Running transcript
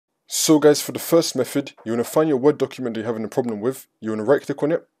So guys, for the first method, you want to find your Word document that you're having a problem with, you want to right click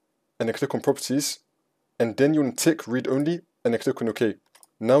on it, and then click on Properties, and then you want to tick Read Only, and then click on OK.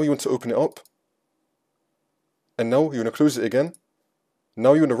 Now you want to open it up, and now you want to close it again.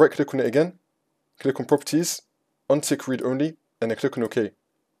 Now you want to right click on it again, click on Properties, untick Read Only, and then click on OK.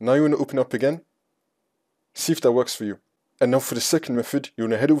 Now you want to open it up again, see if that works for you. And now for the second method, you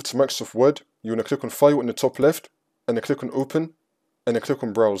want to head over to Microsoft Word, you want to click on File in the top left, and then click on Open, and then click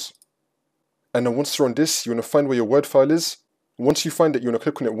on Browse. And then once you're on this, you want to find where your Word file is. Once you find it, you want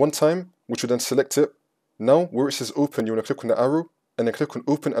to click on it one time, which will then select it. Now, where it says Open, you want to click on the arrow, and then click on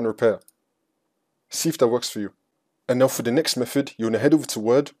Open and Repair. See if that works for you. And now for the next method, you want to head over to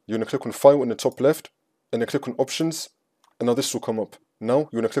Word, you want to click on File in the top left, and then click on Options, and now this will come up. Now,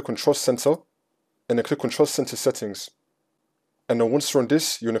 you want to click on Trust Center, and then click on Trust Center Settings. And now once you're on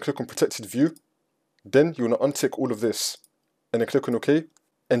this, you want to click on Protected View, then you want to untick all of this, and then click on OK,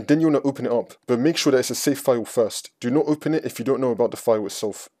 and then you want to open it up, but make sure that it's a safe file first. Do not open it if you don't know about the file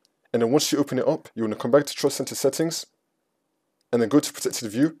itself. And then once you open it up, you want to come back to Trust Center Settings, and then go to Protected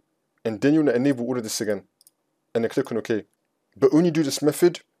View, and then you want to enable all of this again, and then click on OK. But only do this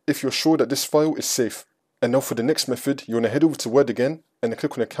method if you're sure that this file is safe. And now for the next method, you want to head over to Word again, and then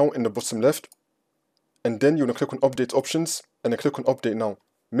click on Account in the bottom left, and then you want to click on Update Options, and then click on Update Now.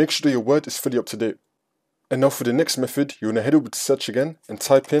 Make sure that your Word is fully up to date. And now for the next method, you want to head over to Search again and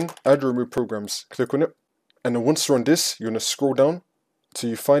type in Add or Remove Programs. Click on it. And then once you're on this, you want to scroll down till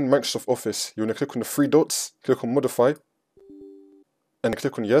you find Microsoft Office. You want to click on the three dots, click on Modify, and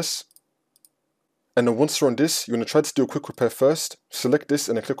click on Yes. And then once you're on this, you want to try to do a quick repair first. Select this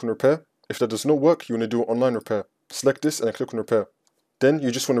and then click on Repair. If that does not work, you want to do an online repair. Select this and then click on Repair. Then you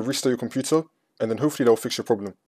just want to restart your computer, and then hopefully that will fix your problem.